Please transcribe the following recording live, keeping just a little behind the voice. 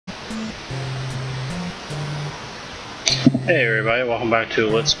Hey everybody, welcome back to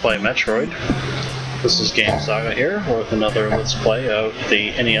Let's Play Metroid. This is Game Saga here with another Let's Play of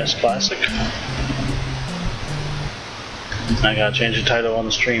the NES Classic. I gotta change the title on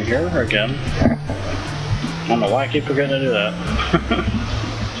the stream here again. I don't know why I keep forgetting to do that.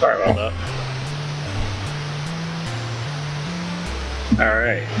 Sorry about that.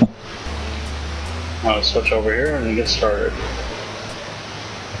 Alright. I'll switch over here and get started.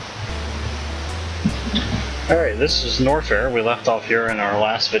 Alright, this is Norfair. We left off here in our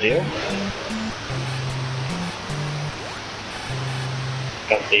last video.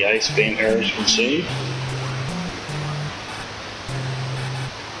 Got the ice beam here, as you can see.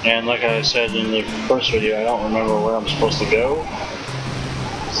 And like I said in the first video, I don't remember where I'm supposed to go.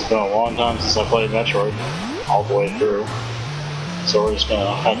 It's been a long time since I played Metroid, all the way through. So we're just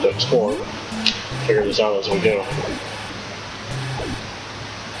gonna have to explore, figure this out as we go.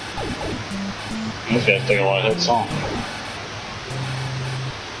 These guys take a lot of hits on.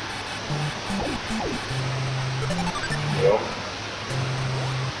 There we go.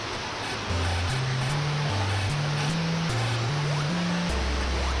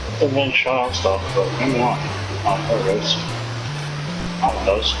 They've been shut out stuff, but maybe not. Oh, there it goes. That one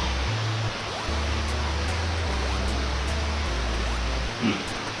does.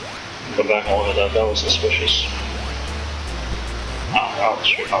 Go back and look at that, that was suspicious. Oh, I'll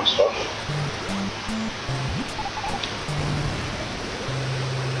shoot on stuff.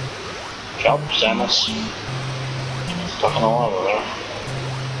 Job, Samus. Stuck in the lava there.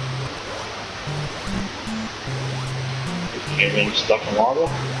 You being stuck in lava?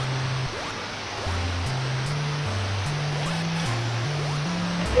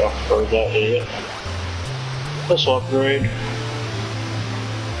 Yeah, heard that idiot. This will upgrade.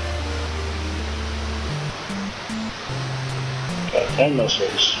 Got 10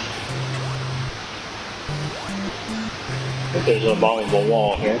 missiles. I think there's a bombable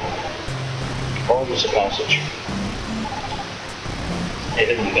wall here. Or just a passage. A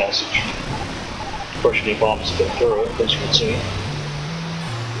hidden passage. Of course, you need bombs to get through it, as you can see.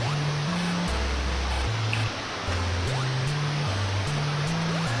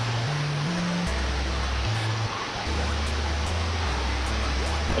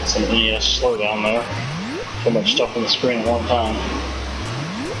 It's an NES slowdown there. Too much stuff on the screen at one time.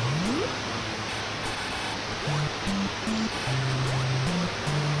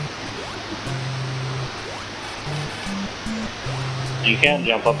 You can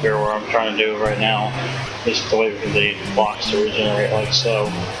jump up here where I'm trying to do right now. Just to wait for the blocks to regenerate like so.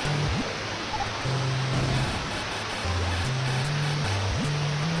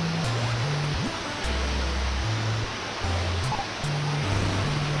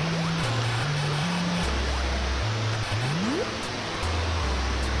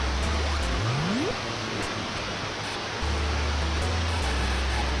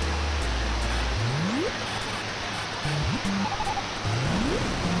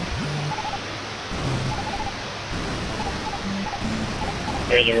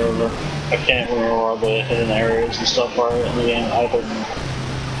 Here's the river. I can't remember all the hidden areas and stuff are in the game either.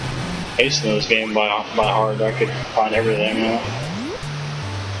 I used to know this game by heart. I could find everything, you know,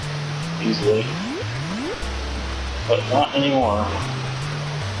 easily. But not anymore.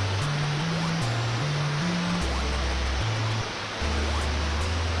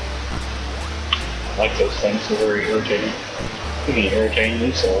 I like those things, they're very irritating. Speaking of irritating,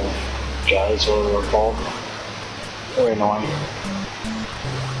 these guys are called. Very annoying.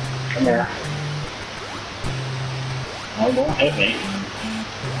 Come here. No, don't hit me.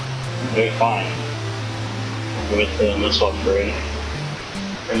 Okay, fine. With this upgrade.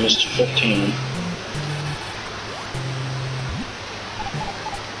 Bring this to 15.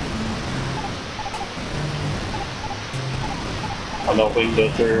 I don't know if we can go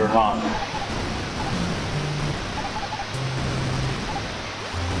through or not.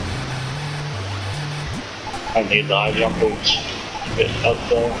 I need the high jump boots to get up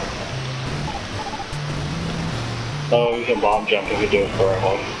there. Oh, you can bomb jump if you do it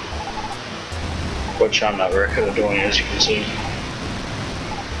correctly. Which I'm not very good at doing, as you can see.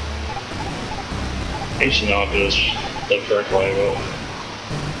 I used to know how to do this the correct way, but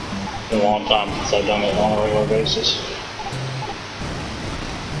it's been a long time since I've done it on a regular basis.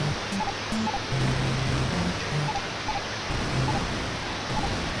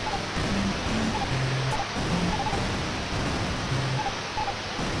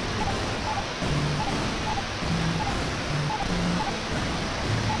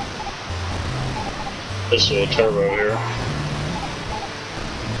 This is a turbo here.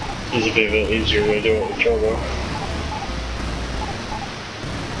 This would be a bit easier to do it with turbo.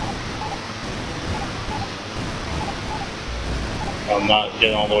 I'm not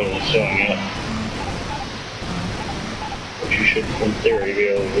getting all the way to the ceiling yet. Which you should, in theory, be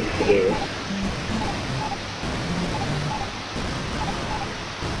able to do.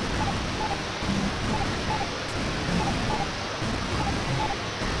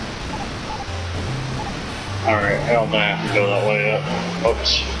 Alright, I don't think I have to go that way yet.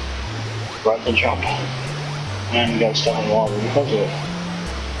 Oops. Right the jump. And got stuck in water because of it.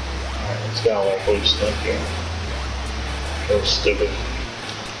 Alright, let's get out of that blue stuff here. Those stupid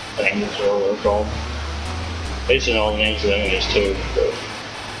things, or what they're called. Basically all the names of the enemies too, but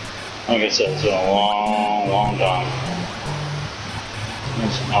like I said, it's been a long time.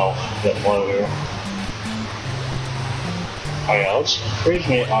 There's some health getting low here. Oh yeah, let's freeze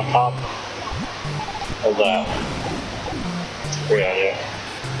me on top of that. Great idea.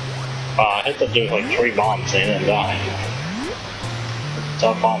 I hit the dude with like 3 bombs and he didn't die.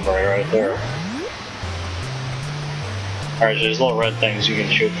 Top hombre right there. Alright, so these little red things, you can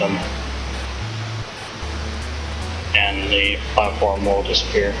shoot them. And the platform will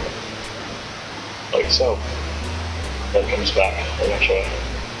disappear. Like so. That comes back eventually.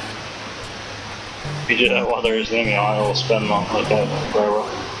 If you do that while there is an enemy on it, it'll spin like that forever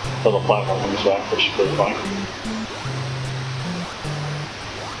until the platform comes back, which is pretty funny.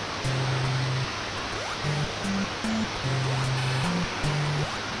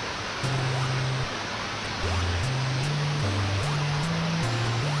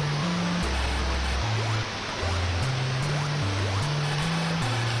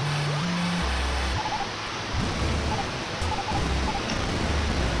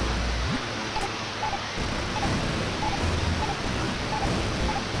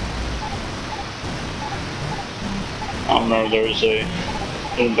 I don't know if there's a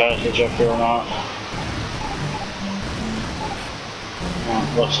hidden passage up here or not.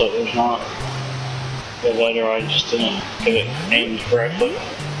 Looks like there's not. Either I just didn't get it aimed correctly.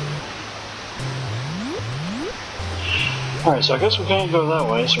 Alright, so I guess we can't go that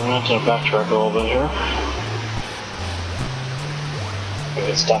way, so we're going to have to backtrack a little bit here. If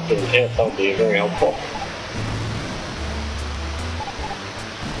it stopped at the pit, that would be very helpful.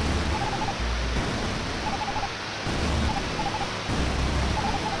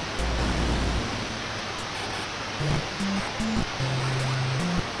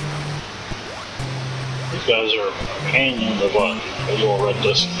 These guys are a pain in the butt, those little red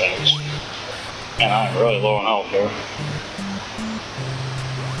disc things. And I'm really low on health here.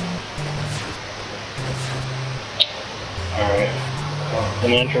 Alright.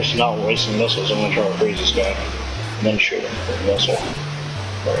 In the interest of not wasting missiles, I'm going to try to freeze this guy. And then shoot him with a missile.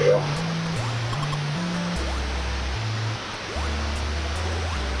 There we go.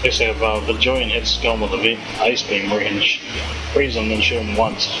 They say about the Bajillion hits kill him with a ice beam where you can freeze him and shoot him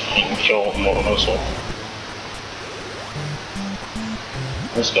once and kill him with a missile.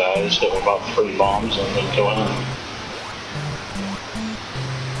 This guy is hit with about 3 bombs and then kill him.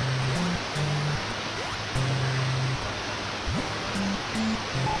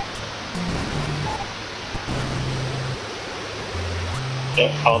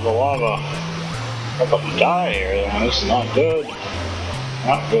 Get out of the lava. How about you die here? Man? This is not good.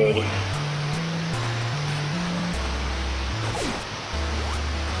 Not good.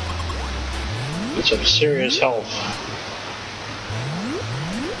 Get some serious health.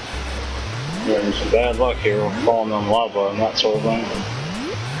 We're having some bad luck here, we're falling on lava and that sort of thing.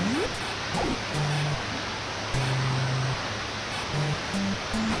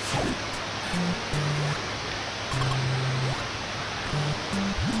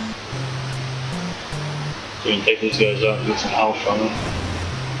 So we can take these guys out and get some health from them.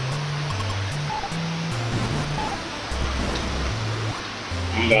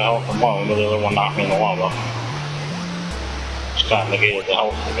 I got health from one, but the other one knocked me in the lava. Just kind of negated the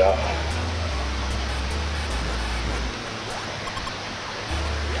health we got.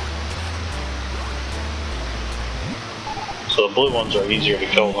 So the blue ones are easier to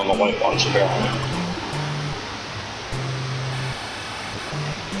kill than the white ones, apparently.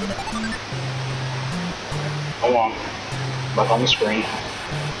 Come on. Back on the screen.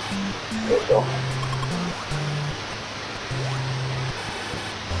 There we go.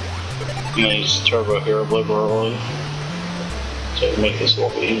 I'm gonna use turbo here liberally to make this a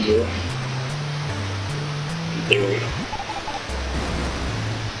little bit easier. In theory.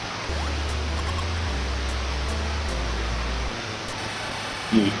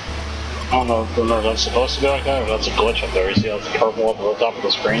 I don't know if that's supposed to be like that or if that's a glitch up there. You see how it's purple up at the top of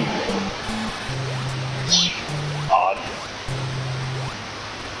the screen? It's odd.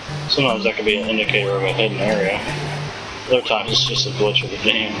 Sometimes that could be an indicator of a hidden area. Other times it's just a glitch of the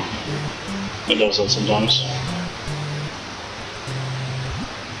game. It does that sometimes.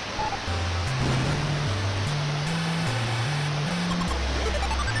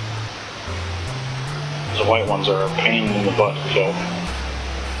 white ones are a pain in the butt to kill.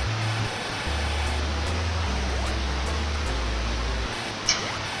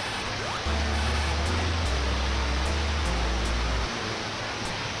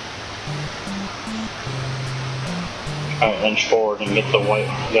 Try to inch forward and get the white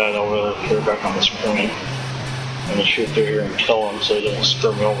guy over here back on the screen. And then shoot through here and kill him so he doesn't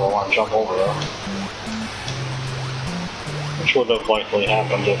screw me over while I jump over there. Which would have likely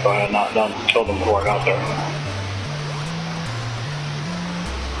happened if I had not killed him before I got there.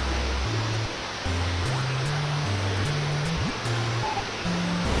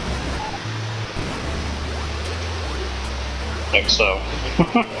 I think so.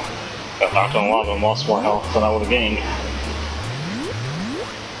 Got knocked on lava and lost more health than I would have gained.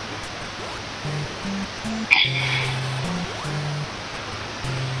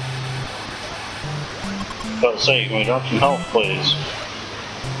 About to say, can we drop some health, please?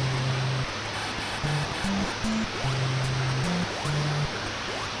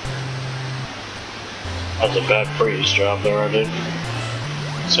 That's a bad freeze job there I did.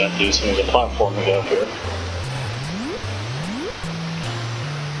 So I have to do some of the platform to get up here.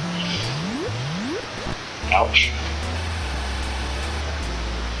 Ouch.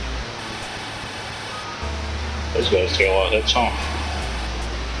 Those guys take a lot of hits, huh?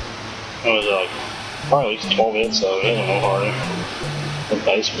 That was probably at least 12 hits, so it doesn't go harder. With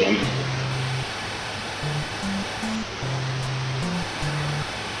the ice beam.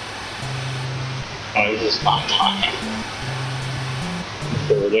 Oh, this is not time. It's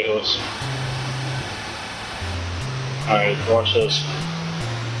pretty ridiculous. Alright, watch this.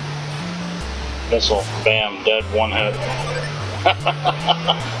 Missile, bam, dead, one hit.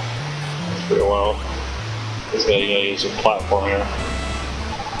 That's pretty well. This guy, you gotta use a platform here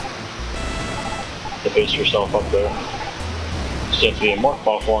to boost yourself up there. So you have to be a more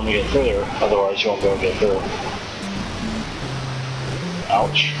platform to get through there, otherwise you won't be able to get through.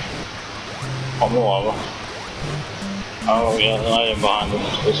 Ouch. On the lava. Oh, we got an item behind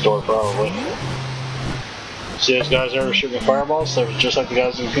this door probably. See those guys ever shooting fireballs? They're just like the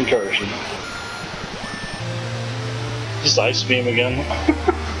guys in Concursion. Just ice beam again.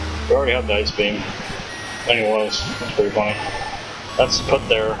 We already have the ice beam. Anyways, that's pretty funny. That's put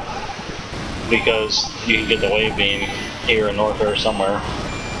there because you can get the wave beam here in Norfair somewhere,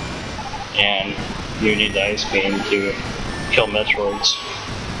 and you need the ice beam to kill Metroids,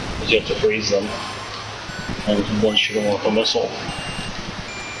 because you have to freeze them and then shoot them with a missile.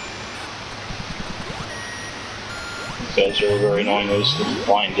 These guys are very annoying, those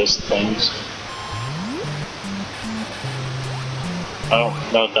flying disc things. I don't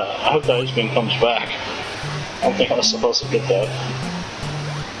know that. I hope the ice beam comes back. I don't think I was supposed to get that.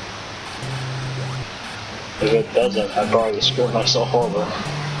 If it doesn't, I'd probably screw myself over,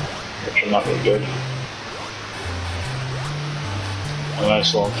 which would not be good. A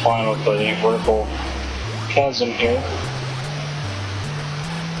nice little climb up the vertical chasm here.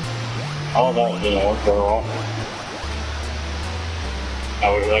 Oh, that didn't work very well.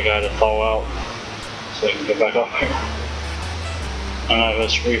 I wait for that guy to thaw out so I can get back up here. And I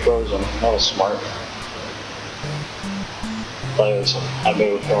was refrozen. That was smart. I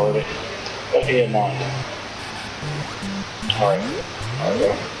moved already, but he had not. Alright, there we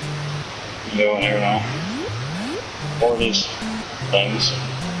go. You can go in here now. More of these things.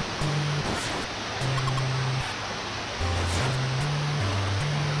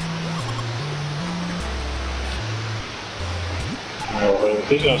 If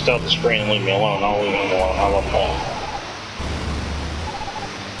he's gonna stay off the screen and leave me alone, I'll leave him alone. I love that.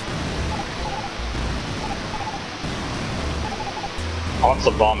 Lots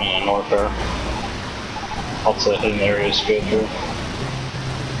of bombing in Norfair. Lots of hidden areas to go through.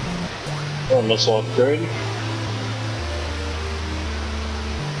 A missile upgrade.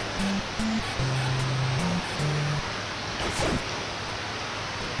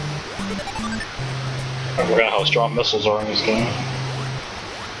 I forgot how strong missiles are in this game.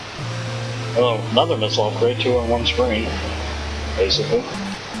 Oh, another missile upgrade, 2 on one screen, basically.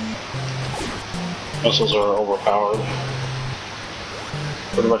 Missiles are overpowered.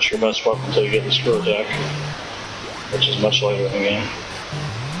 Pretty much your best weapon until you get the screw attack, which is much later in the game.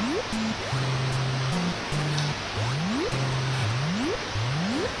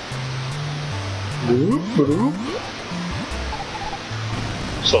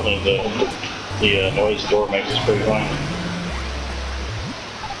 Something the noise the door makes is pretty funny.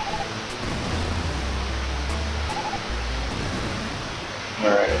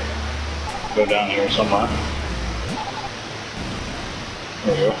 Alright, go down here somewhere.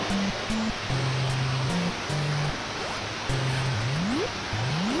 There we go.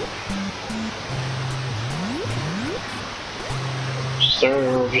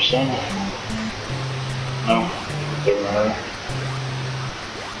 there or just in? No, doesn't matter.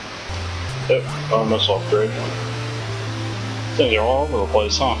 Yep, oh, missile upgrade. Things are all over the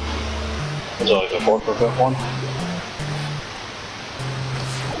place, huh? Is it like the 4th or 5th one?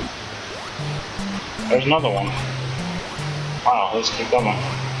 There's another one. Wow, let's keep coming.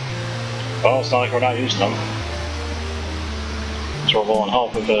 Well, it's not like we're not using them. So we're low on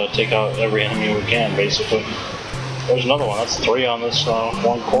health, we've got to take out every enemy we can, basically. There's another one, that's 3 on this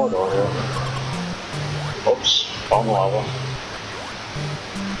one corridor here. Oops, bomb lava.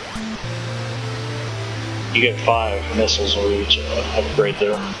 You get 5 missiles with each upgrade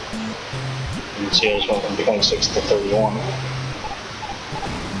there. You can see I just went from 26 to 31.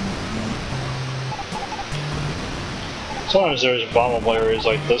 Sometimes there's bombable areas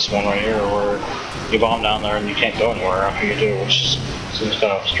like this one right here where you bomb down there and you can't go anywhere after you do, which seems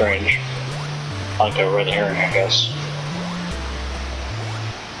kind of strange. Like a red herring, I guess.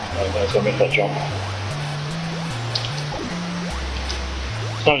 That's gonna make that jump.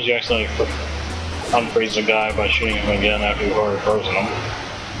 Sometimes you accidentally unfreeze a guy by shooting him again after you've already frozen him.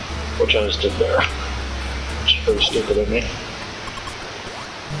 Which I just did there. Which is pretty stupid of me.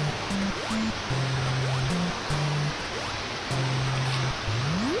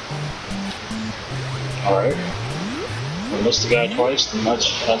 Alright. We missed the guy twice, then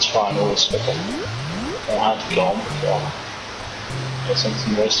that's fine, we'll skip him. Don't have to kill him, so guess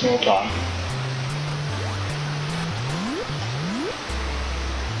I'm wasting our time.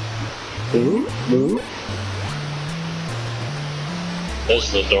 Ooh. This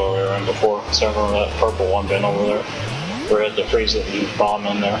is the door we were in before, so I remember that purple one being over there. Where we had to freeze it and bomb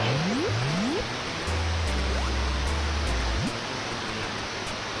in there.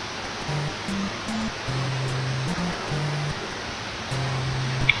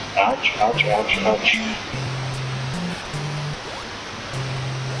 Ouch, ouch, ouch, ouch.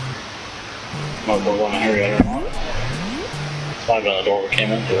 I don't know if we're going to hurry yet or not. It's not even the door we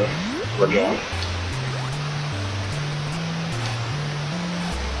came into. We're going.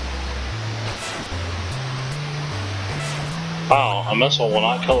 Wow, a missile will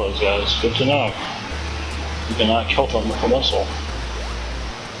not kill those guys. Good to know. You cannot kill them with a missile.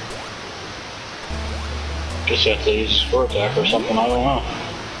 Guess you have to use a attack or something, I don't know.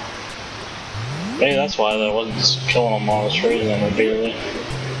 Maybe that's why that wasn't killing them while I was freezing them repeatedly.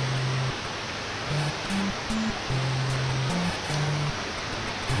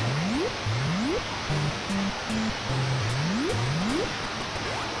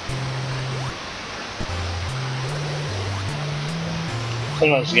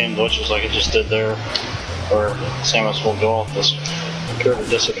 Sometimes the game glitches like it just did there, where Samus will go off this, appear to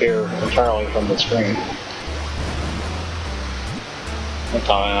disappear entirely from the screen. One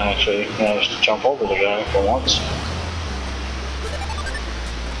time I actually managed to jump over the guy for once.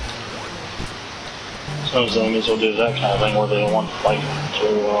 Sometimes the enemies will do that kind of thing where they want like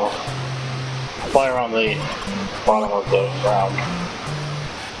to fly around the bottom of the ground.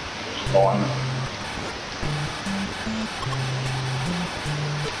 It's annoying.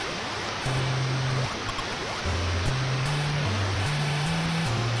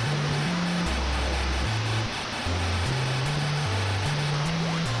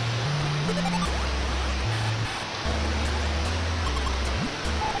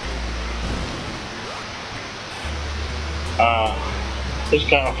 This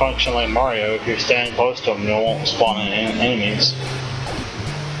kind of function like Mario. If you're standing close to them, you won't spawn any enemies.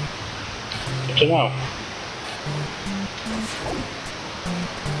 Good to know.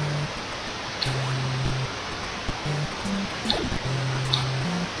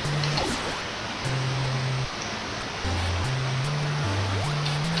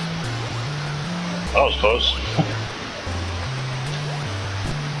 That was close.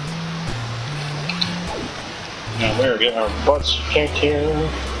 Now we're getting our butts kicked here.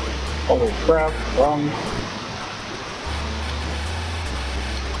 Holy crap, run.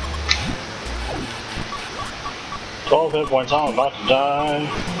 "12 hit points, I'm about to die.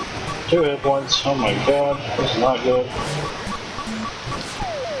 2 hit points, oh my god, this is not good."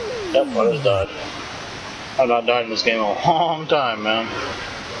 Yep, I just died. I've not died in this game in a long time, man.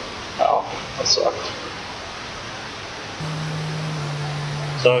 Oh, that sucked.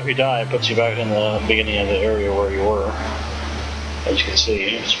 So if you die, it puts you back in the beginning of the area where you were. As you can see,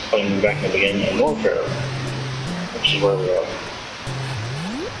 it's putting me back in the beginning of Norfair, which is where we are.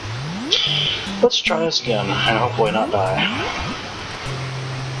 Let's try this again, and hopefully not die.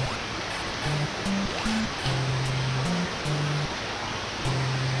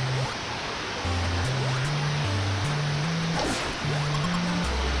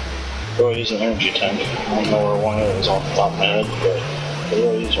 Go use an energy tank. I don't know where one is off the top of my head, but to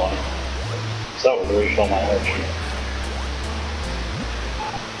really use one. So that would refill my energy.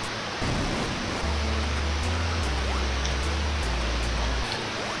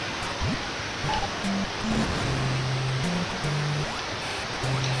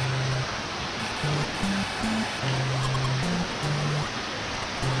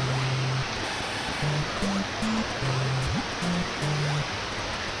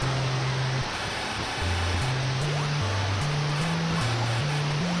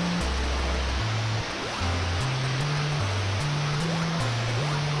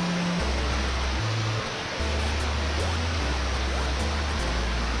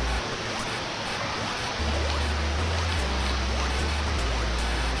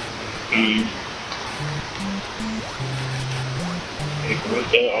 Can we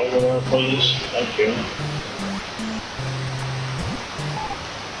get over there, please? Thank you.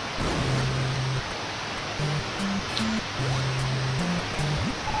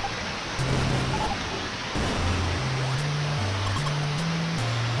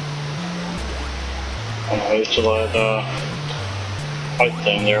 I used to let white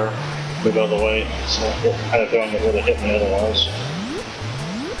thing there move out of the way, so I had a feeling it would have hit me otherwise.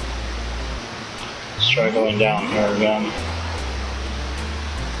 Let's try going down here again.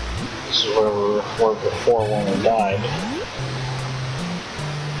 This is where we were before when we died.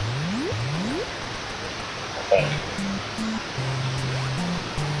 Okay.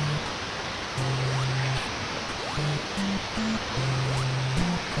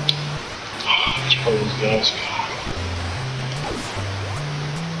 Kill these guys.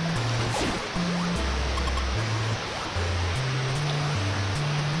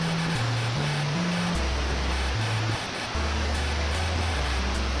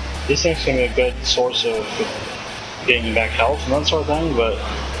 These things can be a good source of getting back health and that sort of thing, but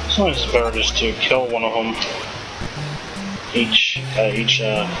sometimes it's better just to kill one of them each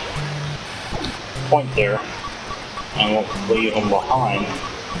point there, and we'll leave them behind.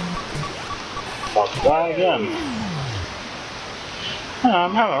 About to die again.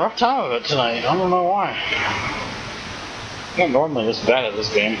 I'm having a rough time of it tonight. I don't know why. I'm not normally this bad at this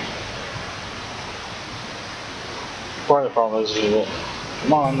game. Part of the problem is that,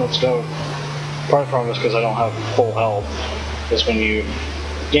 come on, let's go. Part of the problem is because I don't have full health. Because when you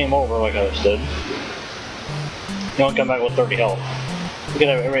game over like I just did, you only come back with 30 health. You can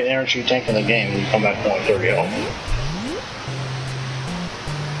have every energy tank in the game, you come back with only 30 health.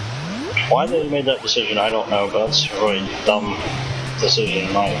 Why they made that decision, I don't know, but that's a really dumb decision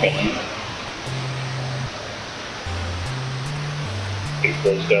in my opinion. Keep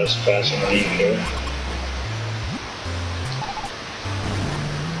those guys passing underneath here.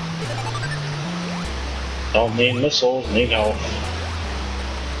 Don't need missiles, need health.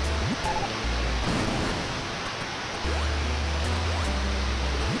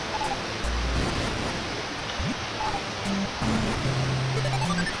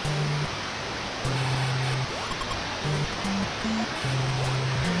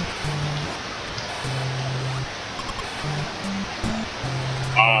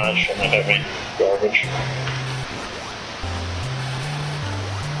 Ah, that shouldn't have hit me. Garbage.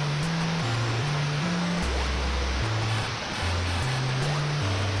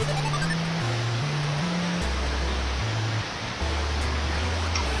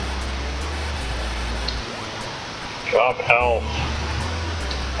 Drop health.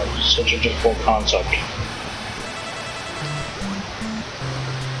 That's such a difficult concept.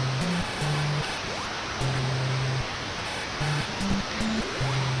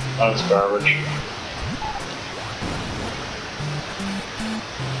 That's garbage.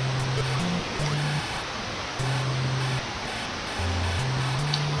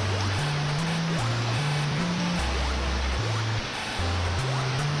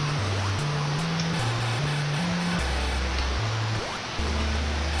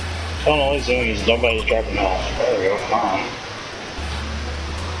 All he's doing is nobody's dropping off. There we go, come on.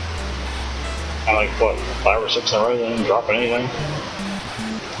 I like what, 5 or 6 in a row, they didn't drop anything.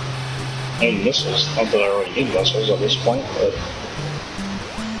 I need missiles. Not that I really need missiles at this point, but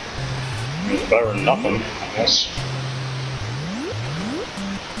it's better than nothing, I guess.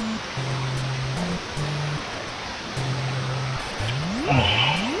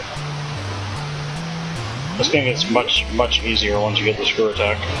 This game gets much easier once you get the screw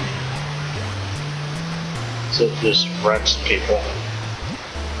attack. So it just wrecks people.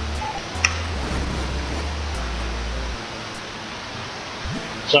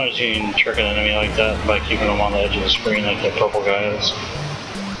 Sometimes you can trick an enemy like that by keeping them on the edge of the screen like the purple guy is.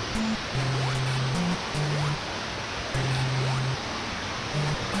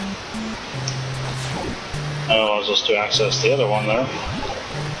 allows us to access the other one there.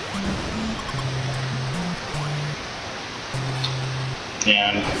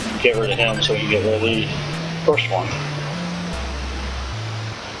 And get rid of him so we can get rid of the first one.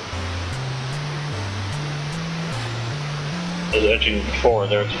 There's edging forward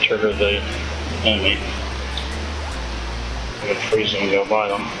there to trigger the enemy. We can freeze them and go by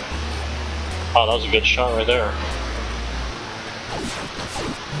them. Oh, that was a good shot right there.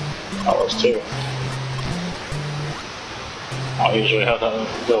 That was two. I usually have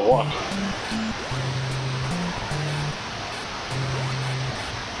that good luck.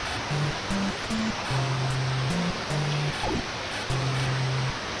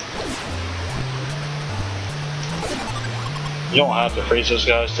 You don't have to freeze those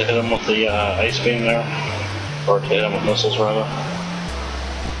guys to hit them with the ice beam there, or to hit them with missiles rather.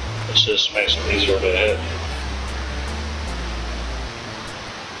 It just makes it easier to hit.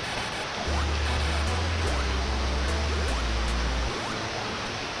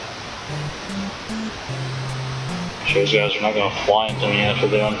 Those guys are not going to fly into me after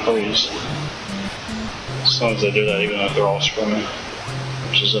they unfreeze. As soon as they do that, even if they're all screaming,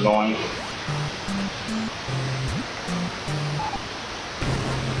 which is annoying.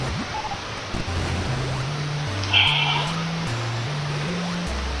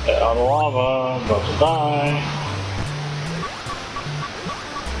 Get out of lava, about to die.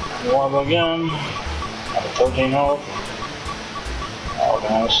 Lava again. Out of 13 health. Oh,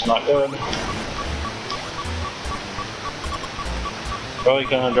 that's not good. Probably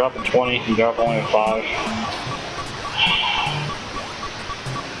gonna drop a 20, you can drop only a 5.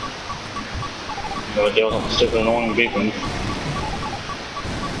 Gotta deal with the stupid annoying beeping.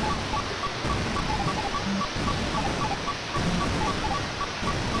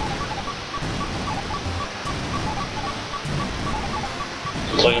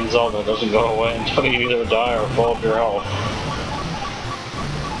 It's like in Zelda, it doesn't go away until you either die or fall off your health.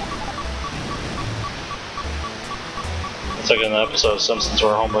 It's like in the episode of Simpsons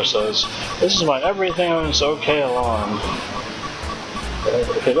where Homer says, "This is my everything is okay alarm.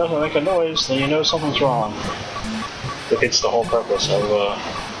 If it doesn't make a noise, then you know something's wrong." Defeats the whole purpose of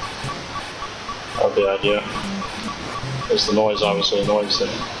the idea. Because the noise obviously annoys the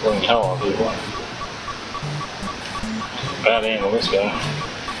living hell out of people. Bad aim with this guy.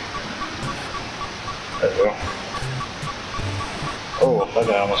 There we go. Oh, that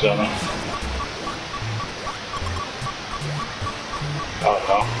guy almost got me. Oh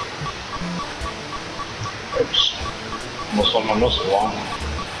no. Oops. Almost let my missile along.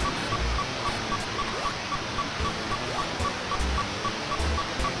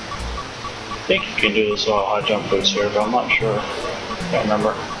 I think you can do this while high jump boots here, but I'm not sure. Can't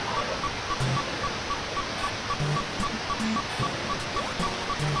remember.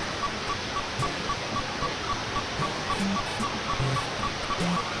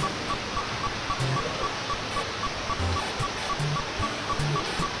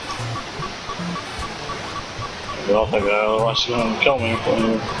 Get off that guy, otherwise he's going to kill me when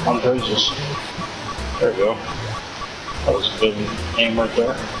he unfreezes. There we go. That was a good aim right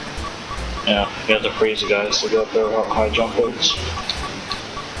there. Yeah, you have to freeze the guys to get up there without high jump boots.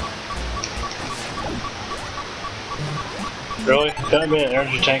 Really? Can it be an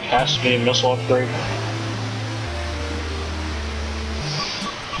energy tank? Has to be a missile upgrade?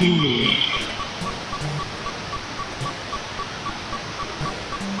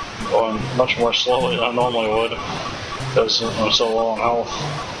 Going much more slowly than I normally would because I'm so low on health.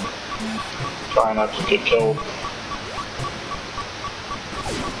 Trying not to get killed.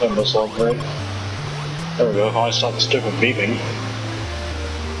 Missile upgrade. There we go. Finally stopped the stupid beeping.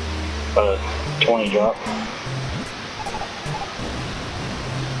 About a 20 drop.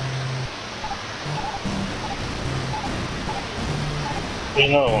 There's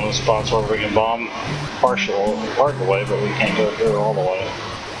another one of the spots where we can bomb part of the way, but we can't go through all the way.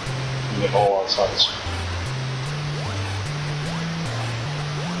 We get all outsides.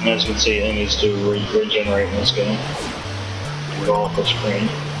 And as you can see, enemies do regenerate in this game. You go off the screen.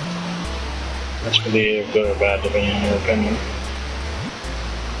 This could be either good or bad depending on your opinion.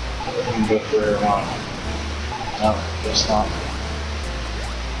 You can go through it or not. No, guess not.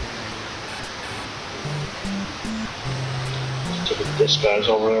 This guy's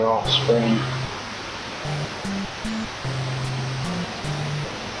over there off the screen.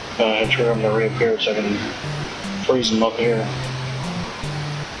 Gonna trigger him to reappear so I can freeze him up here.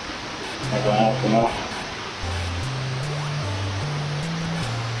 Not gonna happen now.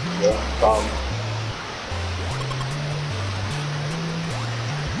 Yeah, problem.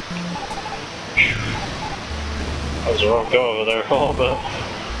 That was a rough go over there a little bit.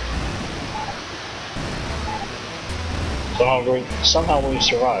 Somehow we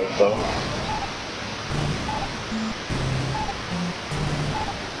survived, though.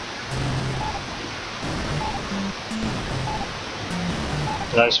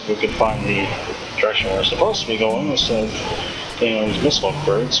 Nice if we could find the direction we're supposed to be going instead of getting these missile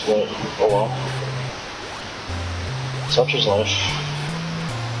upgrades, but oh well. Such is life.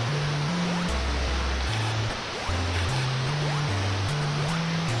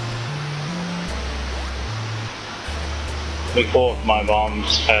 It'd be cool if my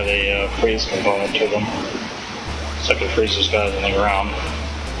bombs had a freeze component to them, so I could freeze those guys in the ground.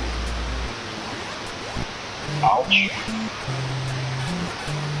 Ouch.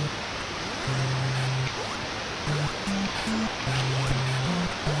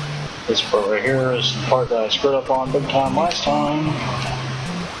 This part right here is the part that I screwed up on big time last time.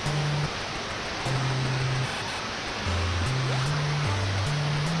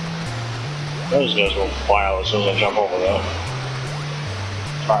 Those guys will fly out as soon as I jump over that.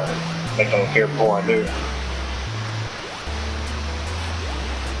 Try to make them appear before I do.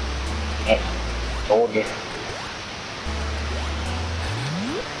 Yep, told you.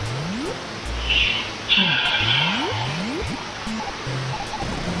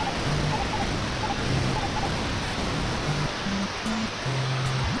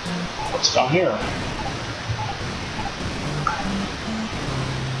 What's down here?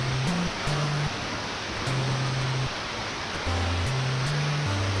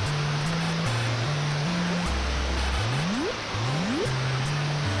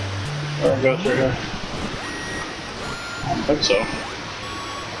 Or go through here? I don't think so.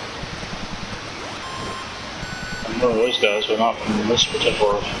 I know those guys, but not from this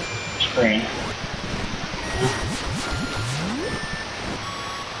particular screen.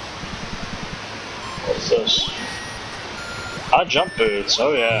 What's this? High jump boots.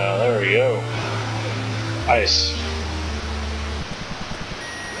 Oh yeah, there we go. Nice.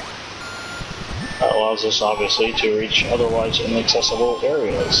 That allows us obviously to reach otherwise inaccessible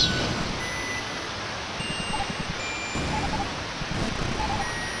areas.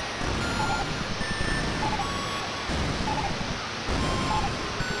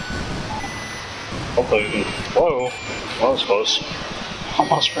 Hopefully we can. Whoa! That was close.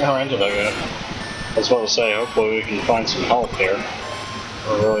 Almost ran into that guy. I was about to say, hopefully we can find some help here.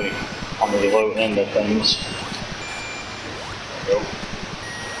 We're really on the low end of things. There we go.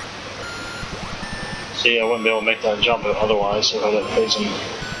 See, I wouldn't be able to make that jump otherwise, so I had it facing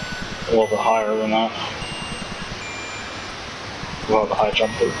a little bit higher than that. We'll have the high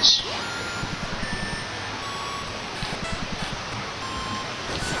jump boots.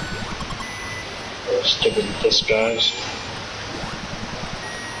 Those stupid disc guys.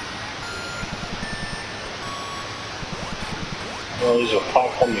 Well, these are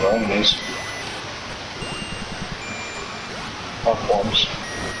platforms or enemies. Platforms.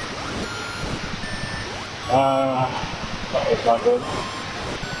 That was not good.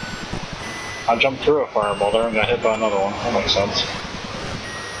 I jumped through a fireball there and got hit by another one. That makes sense.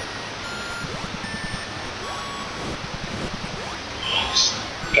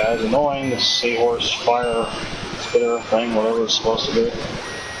 This guy's annoying. This seahorse fire spitter thing, whatever it's supposed to be.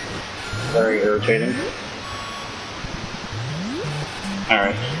 Very irritating.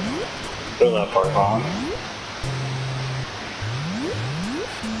 Alright. Throw that part on.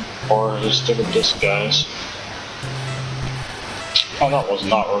 Or just stupid disc guys. Oh, that was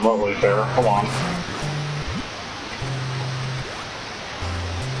not remotely fair. Come on.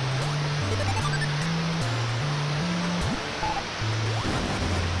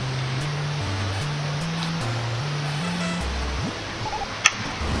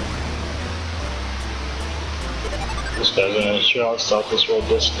 This guy's gonna shot stop this red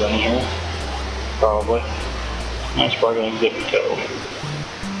disc thing here. Probably. That's probably gonna get me killed.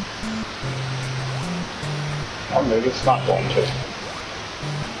 Or maybe it's not going to.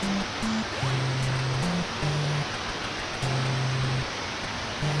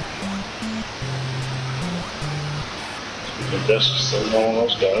 The discs are one of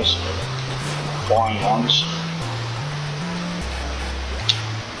those guys. Flying ones.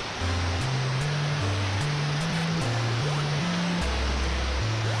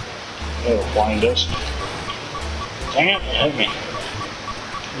 Oh, flying disc. Dang it, it hit me.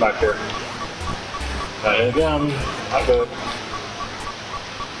 Come back here. Got hit again. Not good.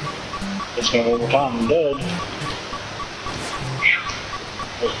 It's gonna one more time. I'm dead.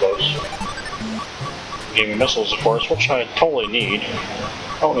 That was close. Gave me missiles, of course, which I totally need.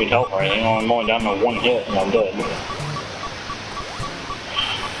 I don't need help or anything. I'm only down to one hit and I'm dead.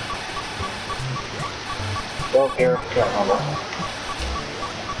 Go up here. Can't remember.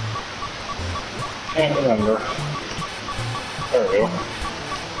 Can't remember. There we go.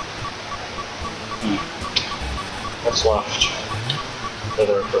 What's left? Go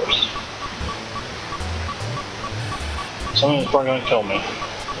there first. Something's probably gonna kill me.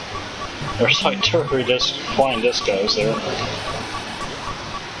 There's like 2 or 3 flying disc guys there.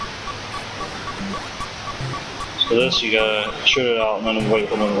 So this, you gotta shoot it out and then wait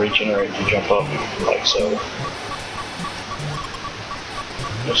for them to regenerate to jump up, like so.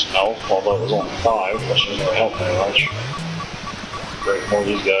 Just no, although it was only 5, which doesn't really help very much. Break more of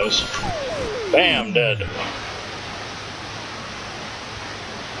these guys. Bam! Dead.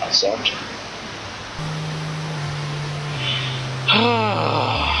 That sucked.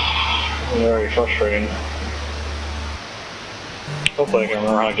 Very frustrating. Hopefully I can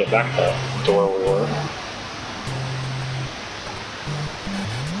remember how to get back to where we were.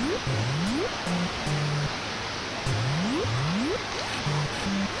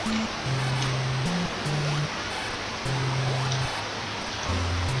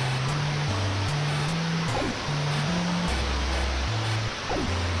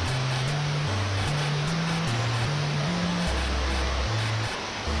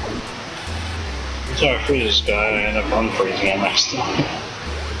 So I freeze this guy and I end up unfreezing him next time.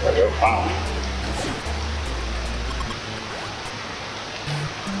 There we go, wow.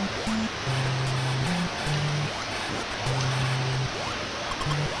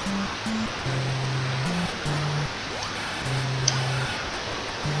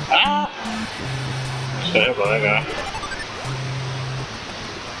 Ah! Just got hit by that guy.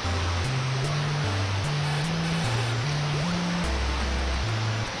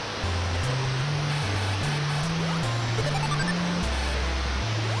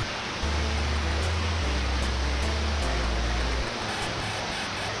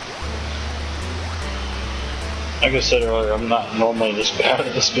 Like I said earlier, I'm not normally this bad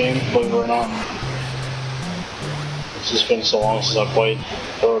at this game, believe it or not. It's just been so long since I played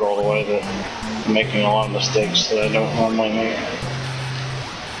through it all the way that I'm making a lot of mistakes that I don't normally make.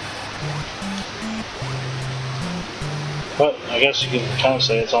 But I guess you could kind of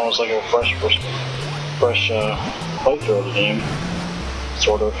say it's almost like a fresh playthrough of the game,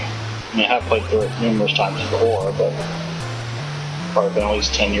 sort of. I mean, I have played through it numerous times before, but probably been at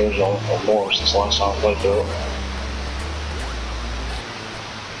least 10 years or more since the last time I played through it.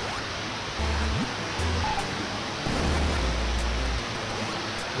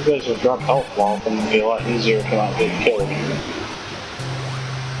 You guys would drop health more often, it'd be a lot easier to not get killed.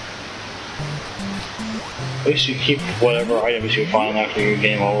 At least you keep whatever items you find after your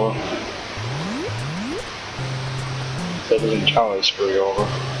game over. That doesn't entirely screw you over.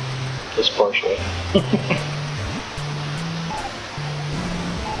 Just partially.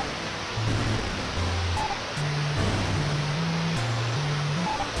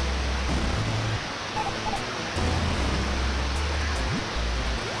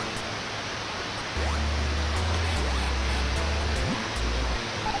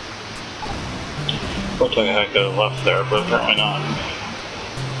 Looks like I could have left there, but apparently not.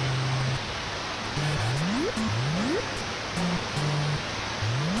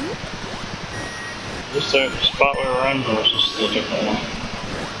 Is this the spot we were in, or is this a different one?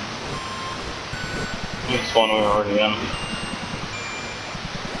 I think it's the one we were already in.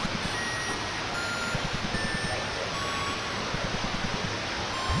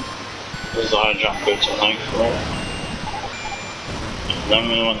 This is the high jump boots, I think, right? Then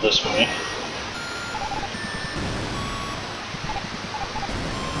we went this way.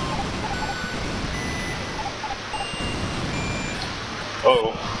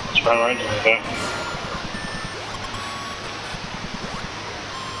 Oh, it's right into the back.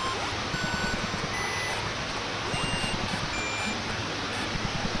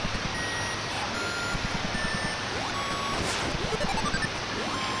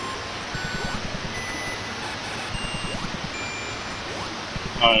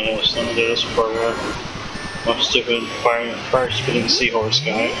 Oh yes, let me do this for a stupid fire-spitting seahorse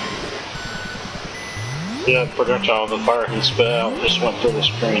guy. Yeah, projectile the fire he spit out just went through the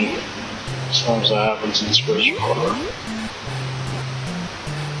screen. Sometimes that happens in spiritual horror.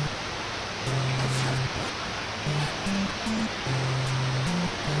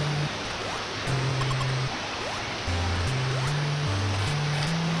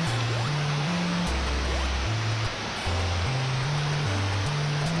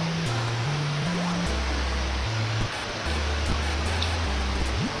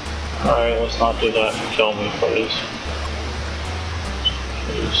 Alright, let's not do that and kill me, please.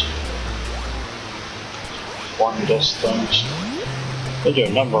 Please. Flying dust things. They do a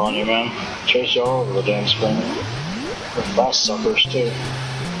number on you, man. Chase you all over the damn screen. They're fast suckers, too.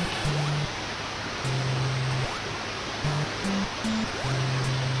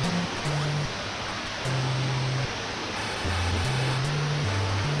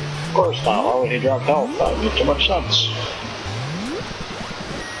 Of course not. Why would he drop health? That would make too much sense.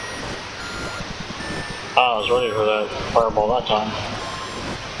 I was ready for that fireball that time.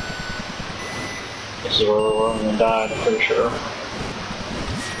 This is where we were when we died, I'm pretty sure.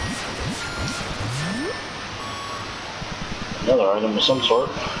 Another item of some sort.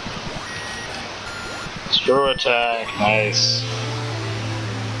 Screw attack, nice.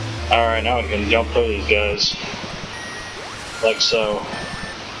 Alright, now we can jump through these guys. Like so.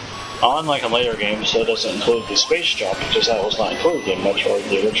 Unlike in later games, that doesn't include the space jump, because that was not included in Metroid,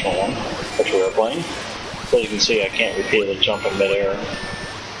 the original one, which we were playing. So you can see I can't repeatedly jump in midair.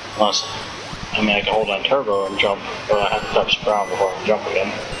 Unless, I mean, I can hold on turbo and jump, but I have to touch the ground before I can jump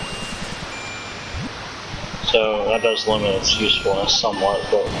again. So that does limit its usefulness somewhat,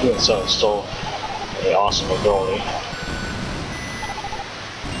 but even so, it's still an awesome ability.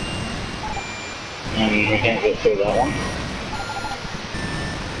 And we can't get through that one.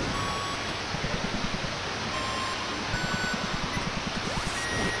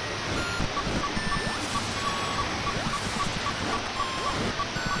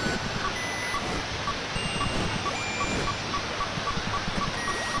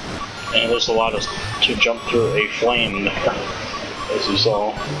 And this allowed us to jump through a flame, as you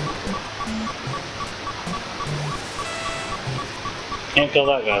saw. Can't kill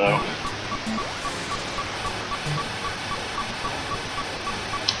that guy though.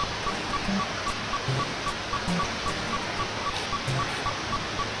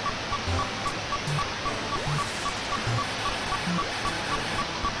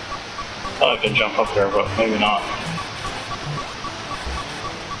 Thought I could jump up there, but maybe not.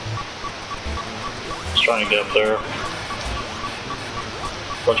 Trying to get up there,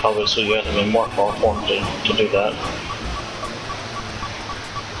 which obviously you have to be more far formed to do that.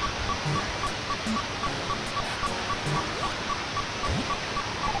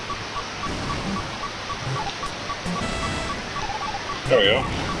 There we go.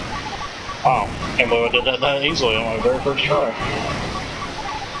 Wow, can't believe I did that easily on my very first try.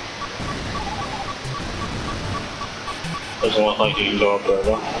 Doesn't look like you can go up there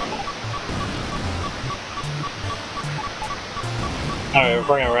though. Alright, we're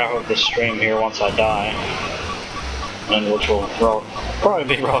going to wrap up this stream here once I die, and which will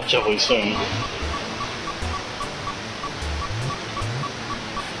probably be relatively soon.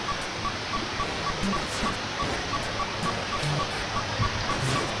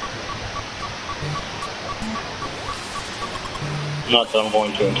 Not that I'm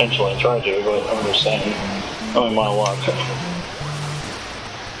going to intentionally try to, but I'm just saying, only my luck.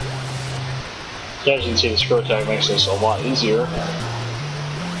 So as you can see, the screw attack makes this a lot easier.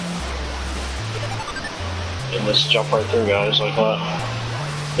 And just jump right through guys like that.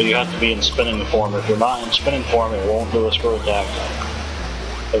 But you have to be in spinning form. If you're not in spinning form, it won't do a screw attack.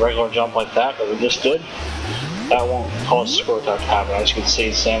 The regular jump like that we just did, that won't cause a screw attack to happen. As you can see,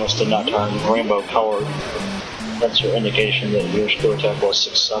 Samus did not turn rainbow colored. That's your indication that your screw attack was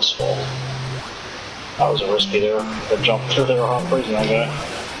successful. That was a risky there. The jump through there hot freezing that guy.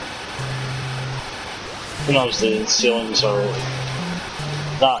 Who knows, the ceilings are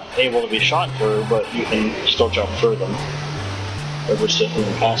not able to be shot through, but you can still jump through them. They're just a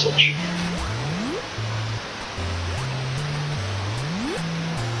human passage.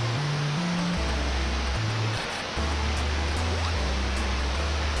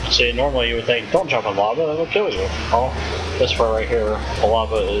 See, normally you would think, don't jump in lava, that'll kill you. Well, this part right here, the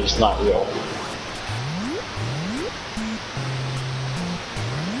lava is not real.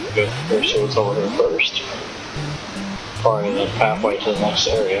 Good, so it's over here first. Probably the pathway to the next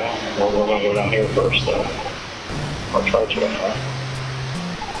area. Well, we're gonna go down here first though. Or try to anyway.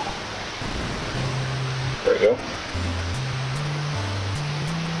 There we go.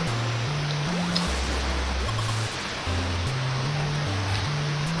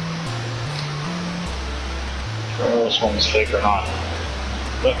 Sure, this one's fake or not.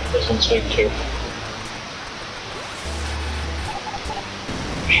 Yep, this one's fake too.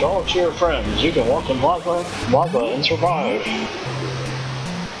 Show it to your friends. You can walk in lava and survive.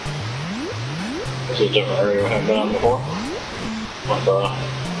 This is a different area we haven't been on before.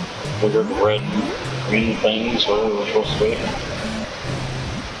 With weird red, green things, whatever they're supposed to be.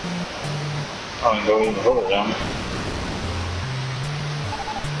 I can go even further down.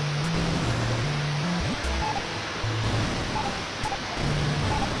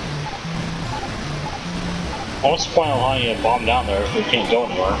 What's the point of allowing a bomb down there if we can't go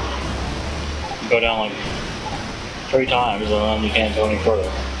anywhere? You go down like 3 times and then you can't go any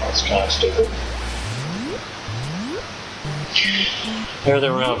further. That's kind of stupid. Maybe they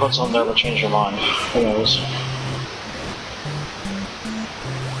were going to put something there but change their mind. Who knows?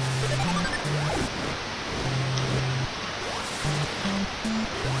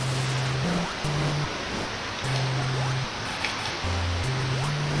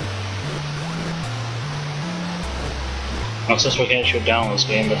 And since we can't shoot down this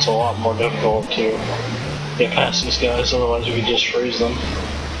game, it's a lot more difficult to get past these guys, otherwise we could just freeze them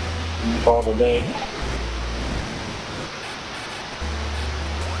and call it a day.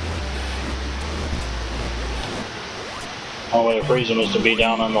 The only way to freeze them is to be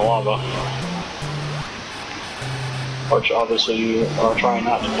down in the lava, which obviously you are trying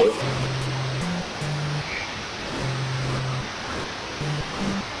not to do.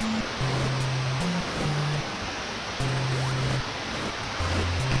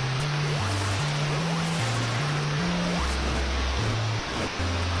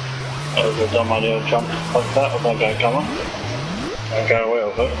 That was a dumb idea to jump like that with that guy coming. I got away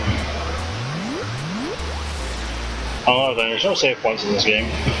with it. Another thing, there's no save points in this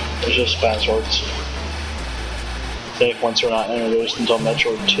game. There's just passwords. Save points are not introduced until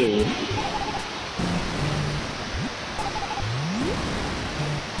Metroid 2.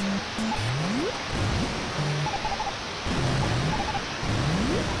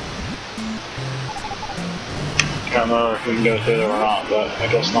 I can't remember if we can go through there or not, but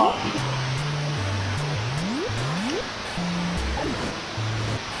I guess not.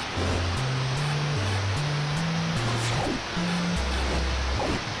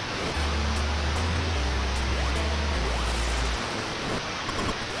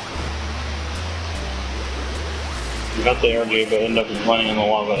 We got the energy, but ended up landing in the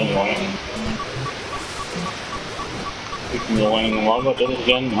lava anyway. Speaking of landing in the lava, did it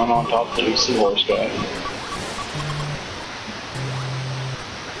again. I'm on top of the seahorse guy.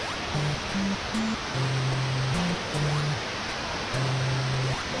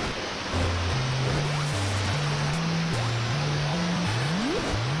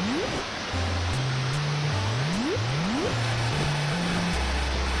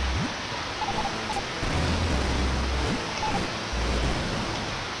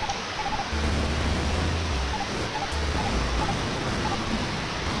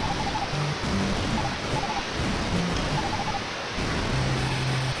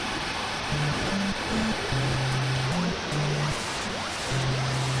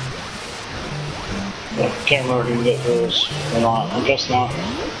 I can't remember if you can get through this or not. I guess not.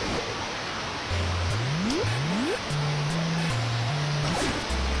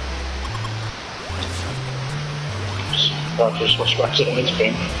 I'll just switch back to the next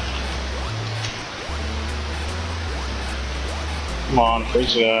game. Come on,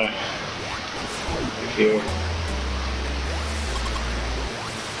 freeze the guy. Thank you.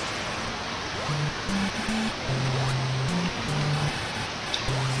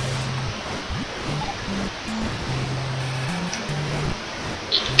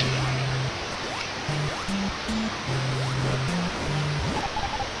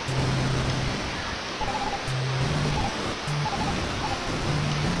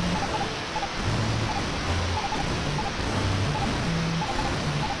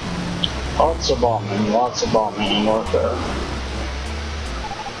 Lots of bombing in Norfair.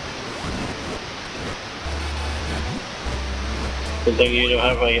 Good thing you don't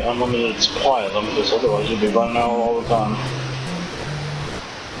have an unlimited supply of them, because otherwise you'd be running out all the time.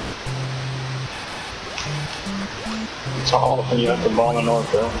 It's all often you have to bomb in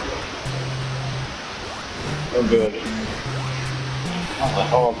Norfair. Oh good. How the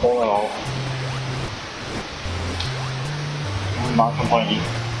hell I pull it off? I'm not complaining.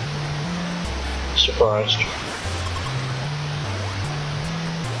 Surprised.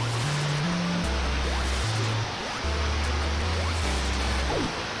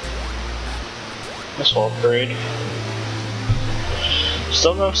 This will upgrade.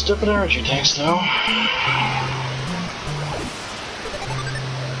 Still no stupid energy tanks though.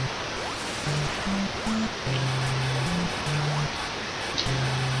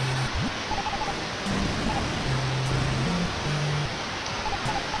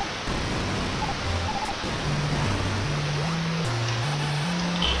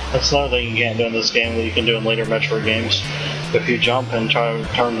 That's another thing you can't do in this game that you can do in later Metroid games. If you jump and try to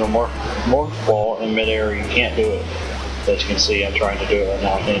turn the morph ball in midair, you can't do it. As you can see, I'm trying to do it right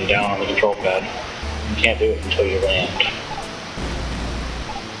now. I'm hitting down on the control pad. You can't do it until you land.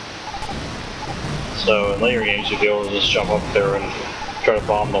 So in later games, you'd be able to just jump up there and try to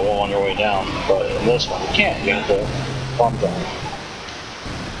bomb the wall on your way down. But in this one, you can't. You have to bomb down.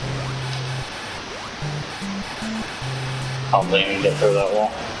 I don't think you can get through that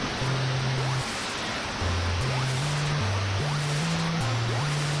wall.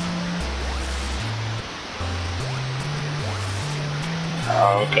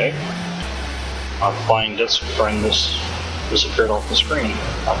 Okay. Our flying disc friend disappeared off the screen.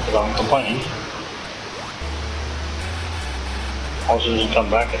 Not because I'm complaining. Also, doesn't come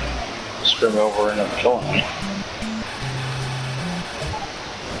back and screw me over and end up killing me.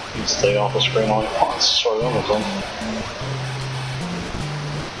 Stay off the screen on once, sort of them.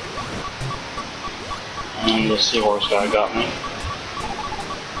 And the seahorse guy got me.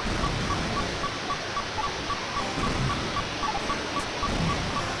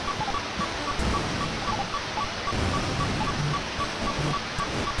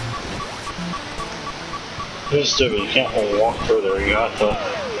 It's stupid, you can't walk through there, you have to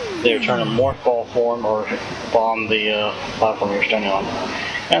either turn a morph ball form or bomb the platform you're standing on.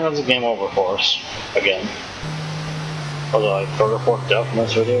 And that's a game over for us, again. Was it like third or fourth death in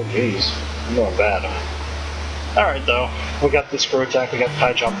this video? Jeez, I'm doing bad. Alright though, we got the screw attack, we got the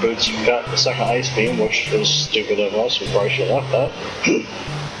high jump boots, we got the second ice beam, which is stupid of us, we probably should have left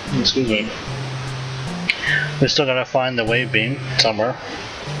that. Excuse me. We still gotta find the wave beam somewhere.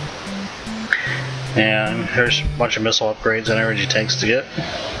 And here's a bunch of missile upgrades and energy tanks to get.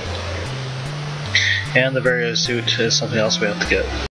 And the various suit is something else we have to get.